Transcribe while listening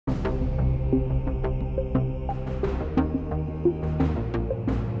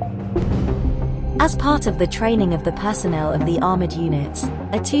As part of the training of the personnel of the armored units,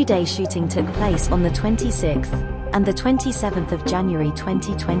 a two-day shooting took place on the 26th and the 27th of January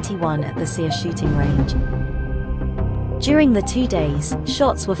 2021 at the Sear shooting range. During the 2 days,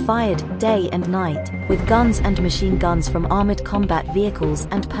 shots were fired, day and night, with guns and machine guns from armored combat vehicles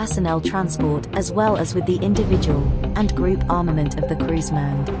and personnel transport, as well as with the individual and group armament of the crews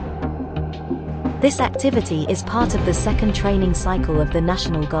manned. This activity is part of the second training cycle of the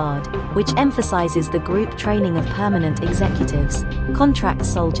National Guard, which emphasizes the group training of permanent executives, contract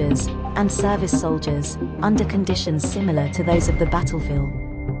soldiers, and service soldiers, under conditions similar to those of the battlefield.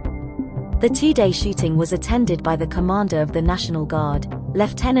 The two-day shooting was attended by the commander of the National Guard,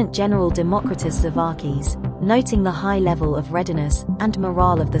 Lieutenant General Democritus Zavakis, noting the high level of readiness and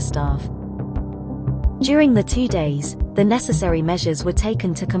morale of the staff. During the 2 days, the necessary measures were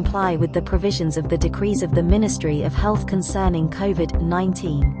taken to comply with the provisions of the decrees of the Ministry of Health concerning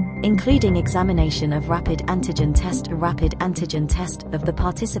COVID-19, including examination of rapid antigen test of the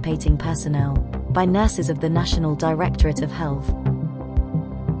participating personnel by nurses of the National Directorate of Health.